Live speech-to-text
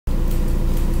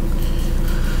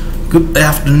Good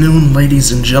afternoon,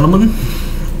 ladies and gentlemen,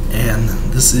 and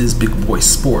this is Big Boy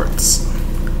Sports,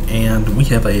 and we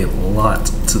have a lot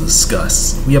to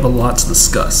discuss.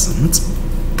 And it's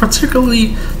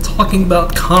particularly talking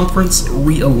about conference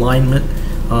realignment.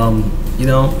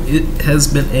 It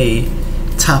has been a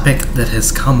topic that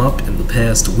has come up in the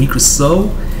past week or so,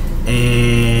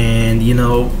 and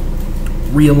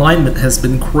realignment has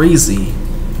been crazy,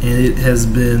 and it has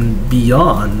been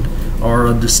beyond our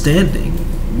understanding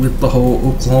with the whole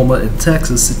Oklahoma and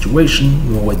Texas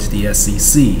situation going to the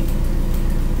SEC.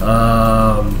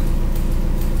 Now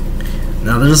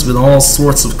there's been all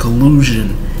sorts of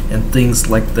collusion and things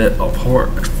like that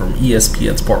apart from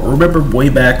ESPN's part. Remember way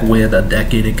back when, a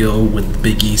decade ago, when the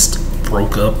Big East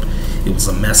broke up? It was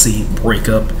a messy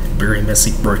breakup, very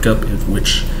messy breakup, in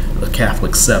which the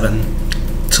Catholic Seven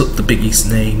took the Big East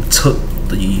name, took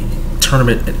the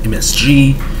tournament at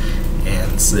MSG,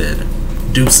 and said,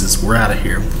 "Deuces, we're out of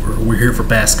here. We're here for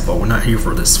basketball. We're not here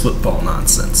for this football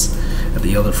nonsense." And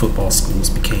the other football schools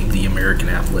became the American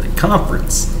Athletic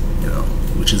Conference,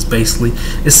 which is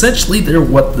essentially they're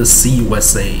what the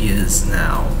CUSA is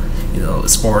now.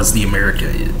 As far as the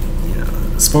American,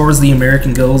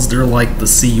 goes, they're like the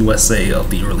CUSA of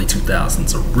the early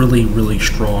 2000s, a really, really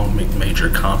strong major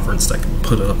conference that can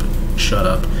put up, shut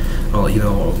up.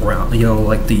 Around,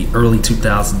 like the early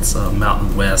 2000s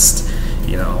Mountain West,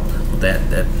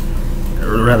 that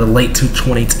or rather late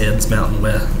 2010s Mountain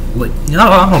West. I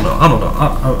don't know.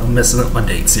 I'm messing up my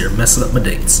dates here.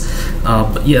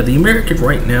 But yeah, the American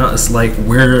right now is like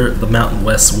where the Mountain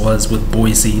West was, with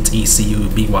Boise, ECU,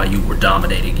 BYU were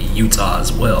dominating, Utah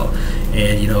as well.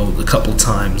 And a couple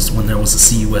times when there was a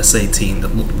CUSA team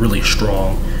that looked really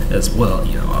strong as well.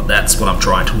 That's what I'm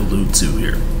trying to allude to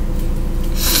here.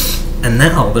 And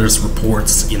now there's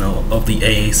reports, of the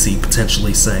AAC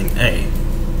potentially saying, "Hey,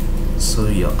 so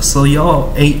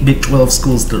y'all 8 Big 12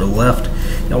 schools that are left,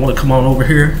 y'all want to come on over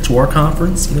here to our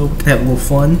conference? We can have a little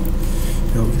fun.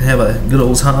 We can have a good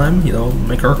old time.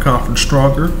 Make our conference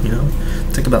stronger.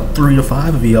 Take about 3 to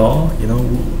 5 of y'all. I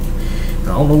don't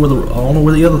know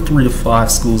where the other 3 to 5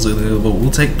 schools are there, but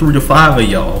we'll take 3 to 5 of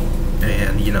y'all,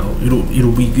 and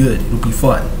it'll be good. It'll be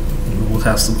fun. We'll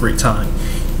have some great time.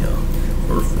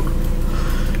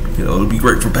 It'll be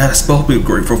great for basketball, it'll be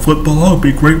great for football, it'll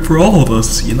be great for all of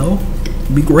us, It'll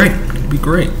be great.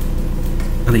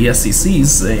 And the SEC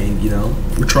is saying,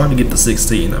 we're trying to get to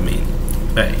 16. I mean,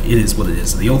 hey, it is what it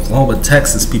is. The Oklahoma and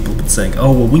Texas people have been saying,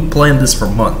 oh, well, we planned this for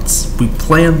months. We're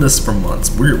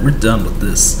done with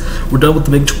this. We're done with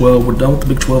the Big 12. We're done with the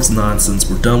Big 12's nonsense.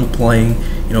 We're done with playing,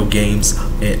 games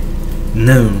at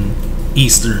noon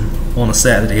Eastern on a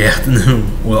Saturday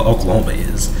afternoon. Well, Oklahoma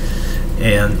is.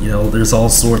 And, there's all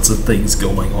sorts of things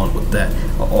going on with that.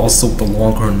 Also, the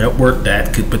Longhorn Network,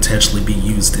 that could potentially be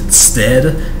used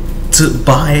instead to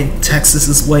buy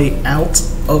Texas's way out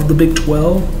of the Big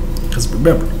 12. Because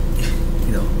remember,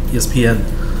 ESPN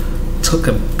took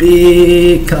a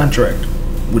big contract,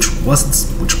 which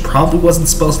probably wasn't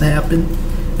supposed to happen.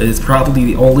 It's probably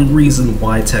the only reason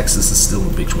why Texas is still in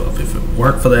the Big 12. If it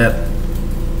weren't for that,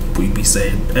 we'd be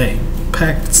saying, hey,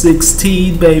 Pac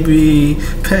 16, baby,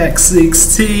 Pac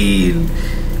 16.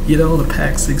 The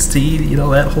Pac 16,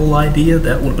 that whole idea,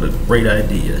 that would have been a great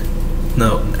idea.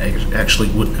 No, actually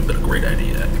wouldn't have been a great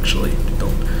idea, actually.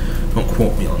 Don't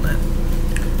quote me on that.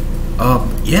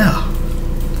 Yeah.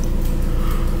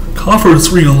 Conference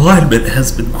realignment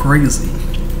has been crazy.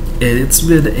 And it's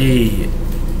been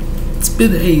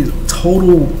a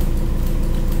total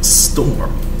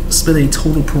storm. It's been a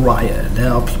total pariah. And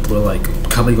now people are like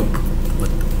coming up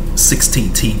with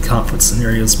 16-team conference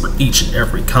scenarios for each and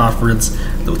every conference,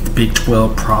 with the Big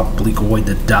 12 probably going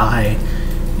to die,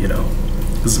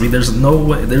 Because, there's no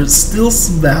way. There's still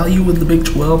some value in the Big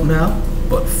 12 now,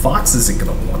 but Fox isn't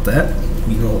going to want that.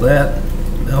 We know that,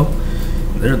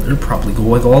 They're probably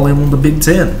going all in on the Big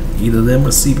 10, either them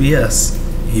or CBS,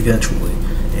 eventually,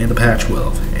 and the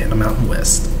Pac-12, and the Mountain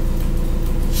West.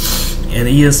 And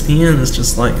ESPN is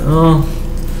just like, oh,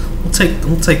 we'll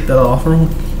take that offer, we'll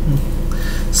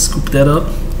scoop that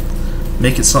up,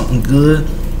 make it something good.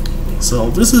 So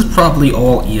this is probably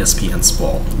all ESPN's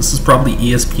fault. This is probably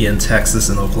ESPN, Texas,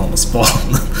 and Oklahoma's fault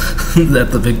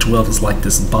that the Big 12 is like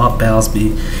this. Bob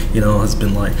Bowsby, has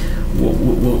been like,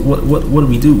 what do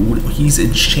we do? He's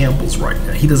in shambles right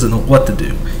now. He doesn't know what to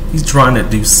do. He's trying to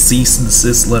do cease and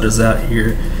desist letters out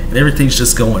here, and everything's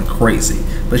just going crazy.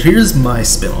 But here's my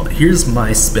spin on it.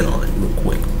 Real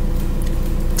quick.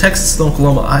 Texas and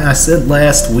Oklahoma. I said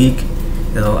last week,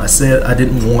 I said I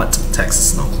didn't want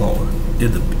Texas and Oklahoma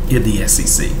in the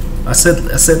SEC. I said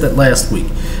that last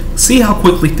week. See how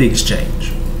quickly things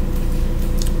change.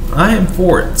 I am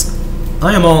for it.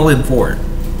 I am all in for it.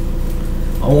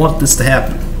 I want this to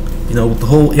happen. You know, with the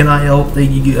whole NIL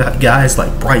thing, you got guys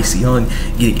like Bryce Young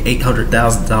getting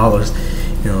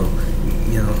 $800,000.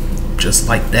 You know, just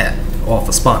like that off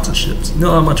of sponsorships. You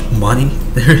know how much money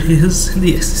there is in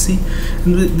the SEC,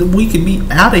 and we could be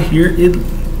out of here.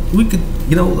 We could,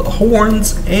 you know, the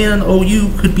Horns and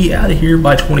OU could be out of here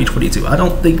by 2022. I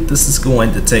don't think this is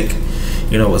going to take,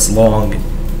 you know, as long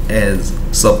as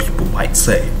some people might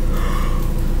say.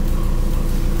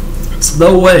 It's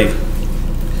no way.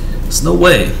 There's no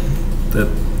way that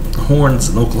the Horns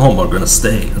in Oklahoma are going to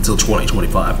stay until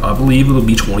 2025. I believe it'll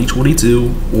be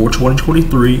 2022 or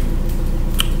 2023,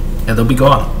 and they'll be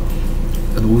gone.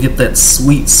 And we'll get that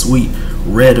sweet, sweet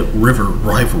Red River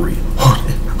rivalry on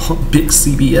big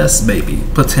CBS, maybe,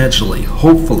 potentially,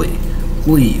 hopefully.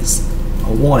 Please,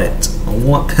 I want it. I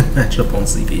want that matchup on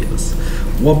CBS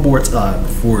one more time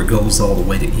before it goes all the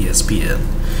way to ESPN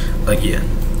again.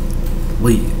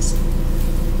 Please.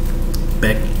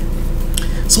 Beg me.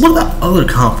 So what about other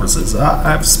conferences?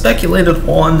 I've speculated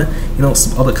on, you know,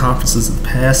 some other conferences in the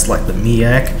past, like the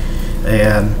MEAC,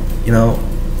 and, you know,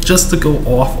 just to go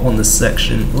off on this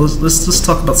section, let's just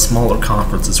talk about smaller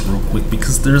conferences real quick,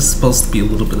 because there's supposed to be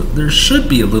there should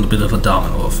be a little bit of a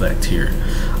domino effect here.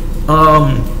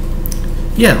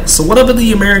 Yeah, so whatever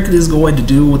the American is going to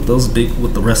do with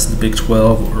with the rest of the Big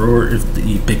 12, or if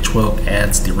the Big 12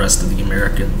 adds the rest of the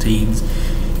American teams,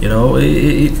 you know,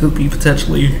 it could be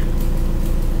potentially,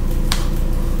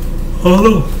 I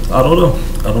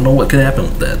don't know what could happen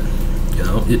with that. You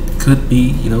know, it could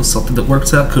be, you know, something that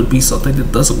works out, could be something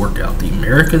that doesn't work out. The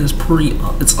American is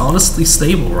it's honestly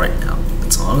stable right now.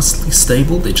 It's honestly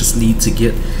stable. They just need to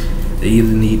they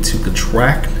either need to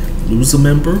contract, lose a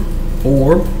member,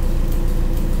 or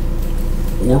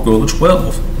go to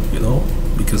 12, you know,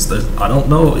 because I don't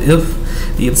know if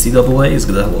the NCAA is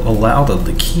going to allow them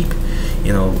to keep,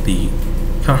 you know, the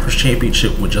conference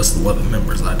championship with just 11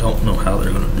 members. I don't know how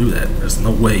they're going to do that. There's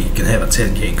no way you can have a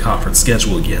 10-game conference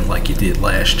schedule again like you did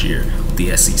last year with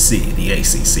the SEC, the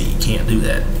ACC. You can't do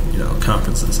that. You know,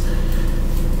 conferences.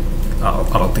 I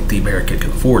don't think the American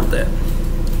can afford that.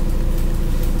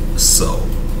 So,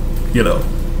 you know,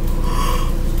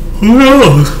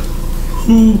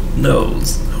 who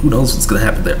knows? Who knows what's going to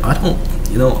happen there? I don't,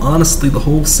 you know, honestly, the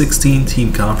whole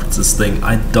 16-team conferences thing,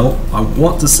 I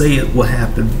want to say it will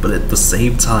happen, but at the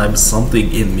same time,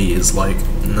 something in me is like,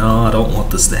 no, I don't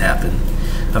want this to happen.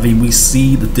 I mean, we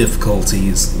see the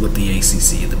difficulties with the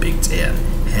ACC and the Big Ten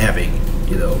having,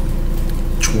 you know,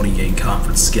 20-game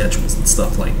conference schedules and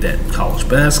stuff like that. In college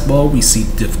basketball, we see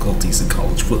difficulties in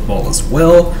college football as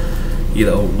well, you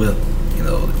know, with, you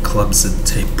know, the clubs that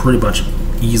take pretty much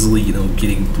easily, you know,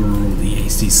 getting through the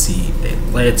ACC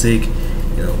Atlantic.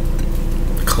 You know,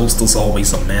 the Coastal's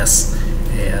always a mess,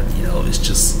 and, you know, it's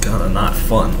just kind of not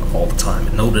fun all the time.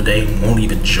 And Notre Dame won't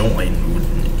even join.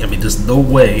 I mean, there's no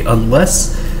way,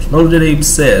 unless Notre Dame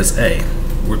says, hey,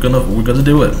 we're gonna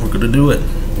do it.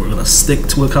 We're gonna stick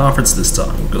to a conference this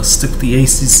time. We're gonna stick to the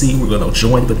ACC. We're gonna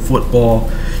join them in football.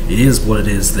 It is what it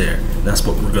is there. That's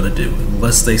what we're gonna do.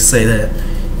 Unless they say that,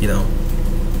 you know,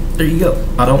 there you go.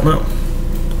 I don't know.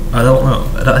 I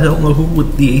don't know who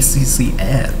would the ACC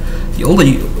add. The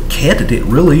only candidate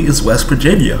really is West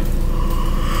Virginia.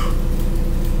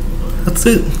 That's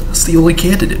it. That's the only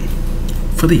candidate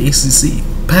for the ACC.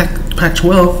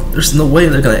 Pac-12, there's no way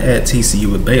they're going to add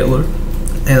TCU and Baylor.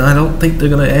 And I don't think they're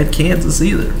going to add Kansas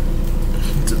either.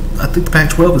 I think the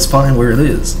Pac-12 is fine where it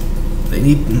is. They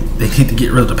need to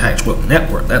get rid of the Pac-12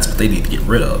 network. That's what they need to get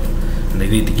rid of. And they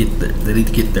need to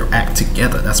get their act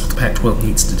together. That's what the Pac-12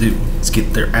 needs to do. Is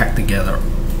get their act together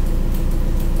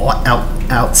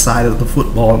outside of the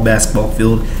football and basketball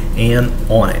field and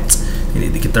on it. They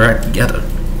need to get their act together.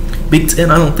 Big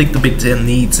Ten, I don't think the Big Ten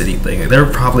needs anything. They're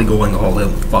probably going all in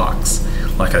with Fox.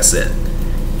 Like I said,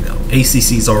 you know,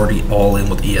 ACC's already all in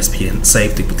with ESPN.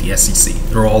 Same thing with the SEC.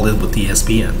 They're all in with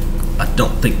ESPN. I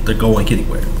don't think they're going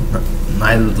anywhere.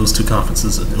 Neither of those two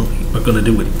conferences are going to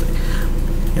do anything.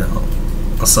 You know,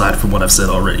 aside from what I've said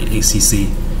already, ACC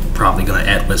probably going to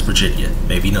add West Virginia,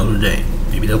 maybe Notre Dame.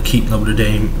 Maybe they'll keep Notre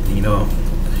Dame, you know,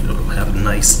 have a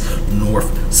nice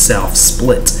north-south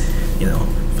split, you know,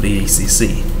 for the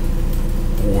ACC.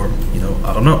 Or, you know,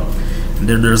 I don't know. And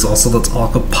then there's also the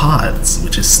talk of pods,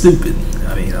 which is stupid.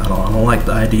 I mean, I don't like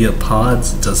the idea of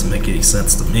pods. It doesn't make any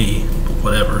sense to me, but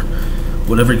whatever.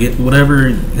 Whatever,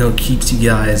 you know, keeps you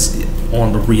guys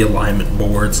on the realignment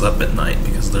boards up at night,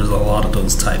 because there's a lot of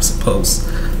those types of posts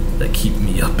that keep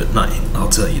me up at night. I'll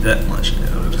tell you that much. You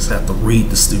know, I just have to read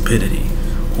the stupidity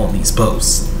on these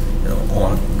posts, you know,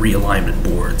 on realignment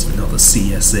boards, you know, the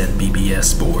CSN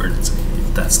BBS boards.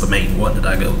 That's the main one that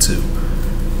I go to.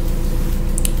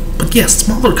 But yeah,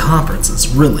 smaller conferences,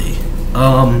 really.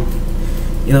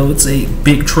 It's a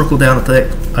big trickle down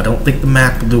effect. I don't think the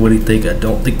MAC will do anything. I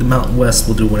don't think the Mountain West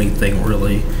will do anything,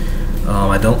 really.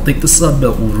 I don't think the Sun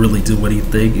Belt will really do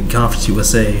anything. And Conference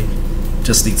USA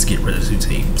just needs to get rid of 2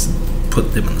 teams and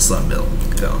put them in the Sun Belt.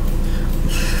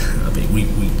 I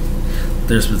mean,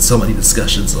 there's been so many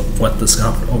discussions of what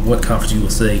Conference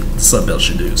USA, the Sun Belt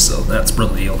should do. So that's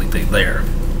really the only thing there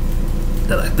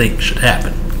that I think should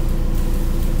happen.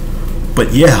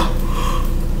 But yeah,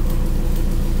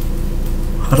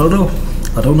 I don't know.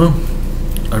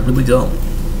 I really don't.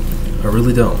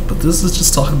 But this is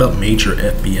just talking about major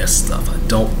FBS stuff. I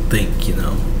don't think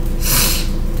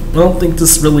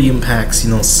this really impacts,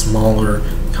 smaller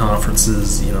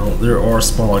conferences. There are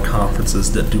smaller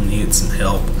conferences that do need some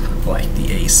help, like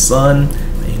the A-Sun.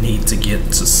 They need to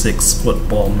get to 6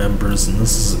 football members, and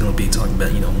this is going to be talking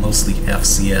about, mostly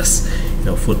FCS,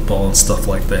 football and stuff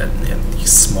like that, and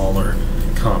these smaller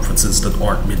conferences that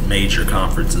aren't mid-major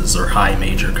conferences or high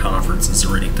major conferences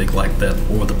or anything like that,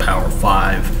 or the Power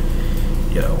 5,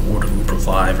 or the Group of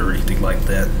 5 or anything like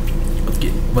that.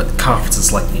 But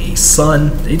conferences like the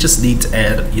Sun, they just need to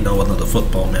add, another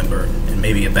football member and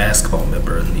maybe a basketball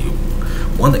member. And the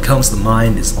one that comes to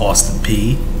mind is Austin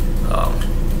Peay.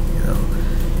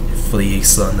 For the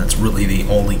Sun, that's really the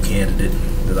only candidate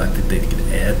that I think they could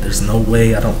add. There's no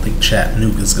way. I don't think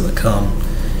Chattanooga's going to come.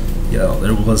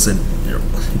 There wasn't.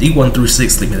 D1 through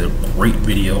 6, they made a great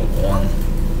video on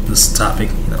this topic.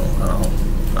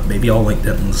 Maybe I'll link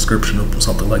that in the description or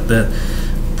something like that.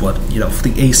 But for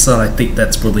the A-Sun, I think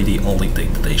that's really the only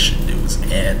thing that they should do is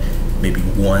add maybe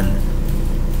one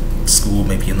school,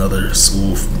 maybe another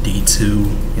school from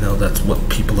D2. That's what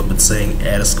people have been saying.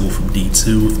 Add a school from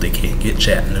D2 if they can't get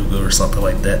Chattanooga or something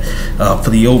like that. For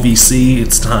the OVC,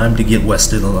 it's time to get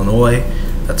Western Illinois.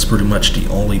 That's pretty much the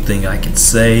only thing I can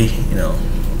say. I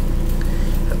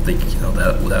think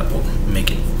that will make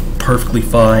it perfectly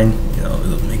fine.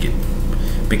 It'll make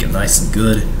it nice and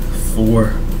good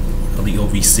for the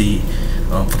OVC.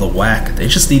 For the WAC, they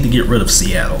just need to get rid of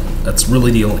Seattle. That's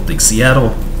really the only thing.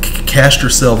 Seattle, cast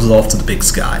yourselves off to the Big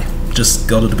Sky. Just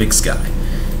go to the Big Sky.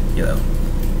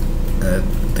 I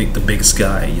think the Big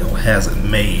Sky, hasn't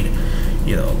made.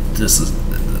 This is.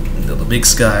 The Big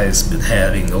Sky's been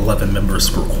having 11 members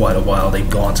for quite a while. They've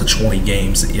gone to 20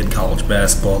 games in college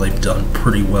basketball. They've done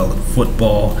pretty well in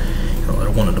football.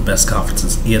 They're one of the best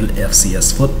conferences in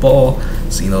FCS football.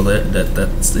 So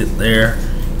that's it there.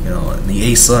 And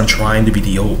the A-Sun trying to be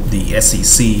the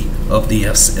SEC of the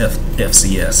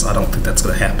FCS. I don't think that's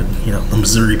going to happen. The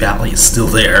Missouri Valley is still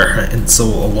there, and so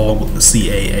along with the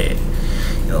CAA,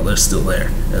 they're still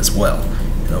there as well.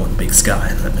 In Big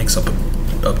Sky, that makes up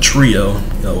a trio,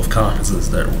 of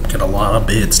conferences that get a lot of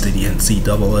bids to the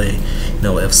NCAA,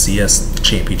 FCS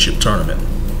championship tournament.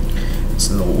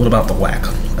 So what about the WAC?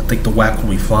 I think the WAC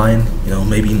will be fine.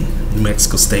 Maybe New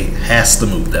Mexico State has to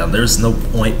move down. There's no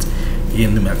point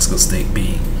in New Mexico State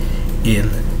being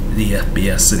in the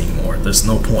FBS anymore. There's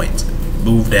no point.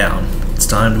 Move down. It's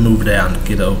time to move down.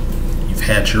 You've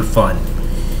had your fun.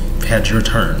 You've had your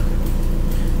turn.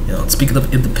 Speaking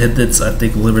of independence, I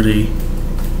think Liberty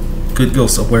could go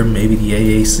somewhere, maybe the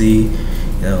AAC,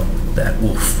 that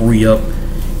will free up,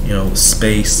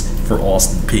 space for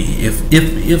Austin Peay. If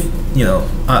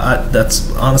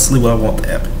that's honestly what I want to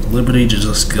happen. Liberty to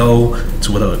just go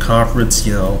to another conference,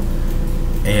 and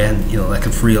that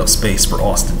can free up space for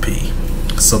Austin Peay,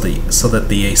 so that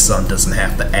the A-Sun doesn't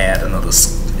have to add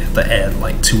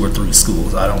like 2 or 3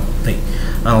 schools. I don't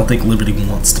think Liberty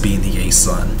wants to be in the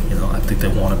A-Sun. I think they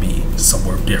want to be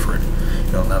somewhere different.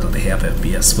 Now that they have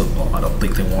FBS football, I don't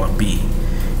think they want to be,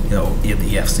 in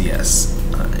the FCS.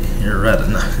 You're rather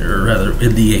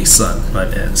in the A-Sun. My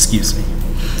bad. Excuse me.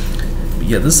 But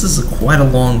yeah, this is quite a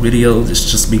long video.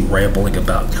 It's just me rambling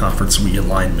about conference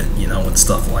realignment, and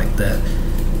stuff like that.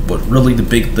 But really, the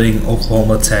big thing: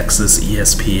 Oklahoma, Texas,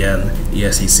 ESPN,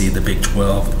 the SEC, the Big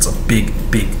 12. It's a big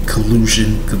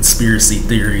collusion, conspiracy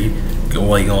theory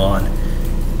going on.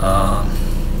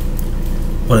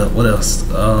 What else?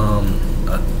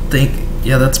 I think,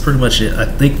 that's pretty much it. I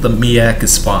think the MEAC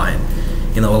is fine.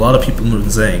 A lot of people have been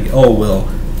saying, oh, well,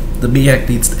 the MEAC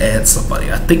needs to add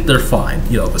somebody. I think they're fine.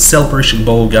 The Celebration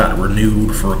Bowl got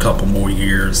renewed for a couple more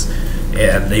years,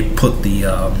 and they put the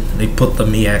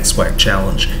MEAC SWAC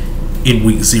Challenge in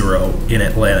week 0 in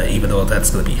Atlanta, even though that's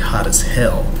going to be hot as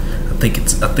hell. I think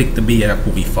the MEAC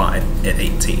will be fine at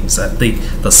 8 teams. I think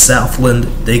the Southland,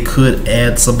 they could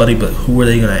add somebody, but who are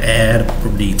they going to add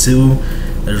from D2?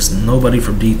 There's nobody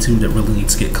from D2 that really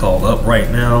needs to get called up right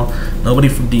now. Nobody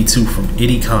from D2 from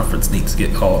any conference needs to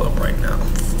get called up right now.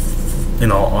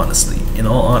 In all honesty, I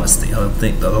don't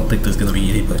think there's going to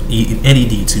be any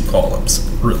D2 call-ups.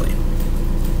 Really,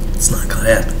 it's not going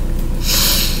to happen.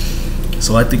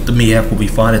 So I think the MEAC will be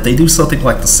fine if they do something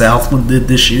like the Southland did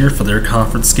this year for their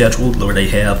conference schedule, where they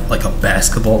have like a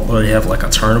basketball, or they have like a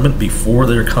tournament before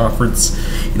their conference,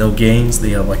 games. They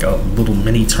have like a little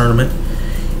mini tournament,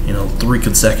 3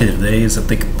 consecutive days. I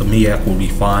think the MEAC will be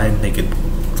fine. They can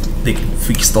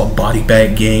feast on body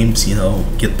bag games,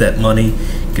 get that money,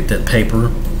 get that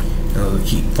paper,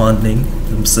 keep funding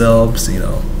themselves. It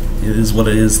is what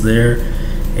it is there,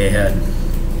 and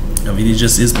I mean, it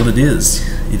just is what it is.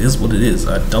 It is what it is.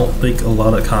 I don't think a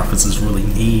lot of conferences really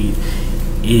need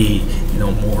any,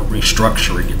 more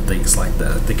restructuring and things like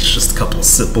that. I think it's just a couple of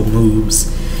simple moves,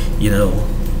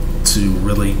 to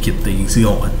really get things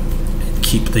going and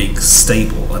keep things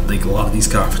stable. I think a lot of these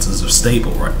conferences are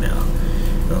stable right now.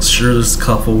 Sure, there's a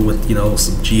couple with,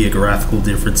 some geographical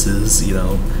differences,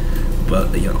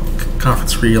 but,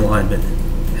 conference realignment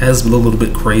has been a little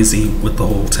bit crazy with the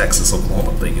whole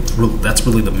Texas-Oklahoma thing. That's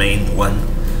really the main one.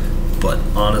 But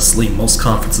honestly, most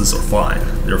conferences are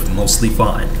fine. They're mostly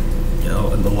fine.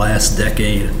 In the last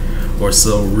decade or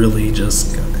so, really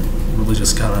just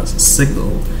kind of signal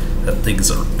that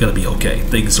things are going to be okay.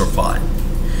 Things are fine.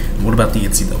 And what about the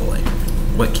NCAA?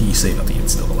 What can you say about the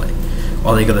NCAA?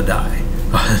 Are they going to die?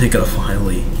 Are they going to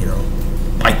finally,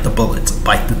 bite the bullets,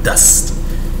 bite the dust?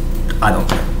 I don't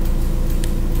know.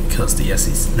 Because the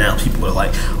SEC, now people are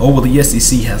like, oh, well, the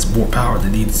SEC has more power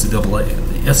than the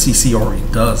NCAA. The SEC already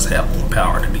does have more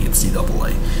power than the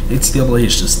NCAA. NCAA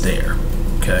is just there,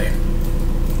 okay?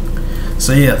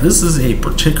 So yeah, this is a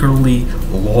particularly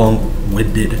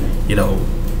long-winded,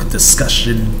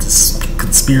 discussion,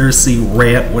 conspiracy,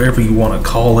 rant, whatever you want to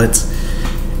call it.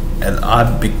 And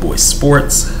I'm Big Boy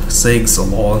Sports, saying so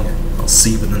long. I'll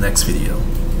see you in the next video.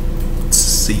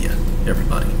 See ya,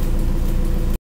 everybody.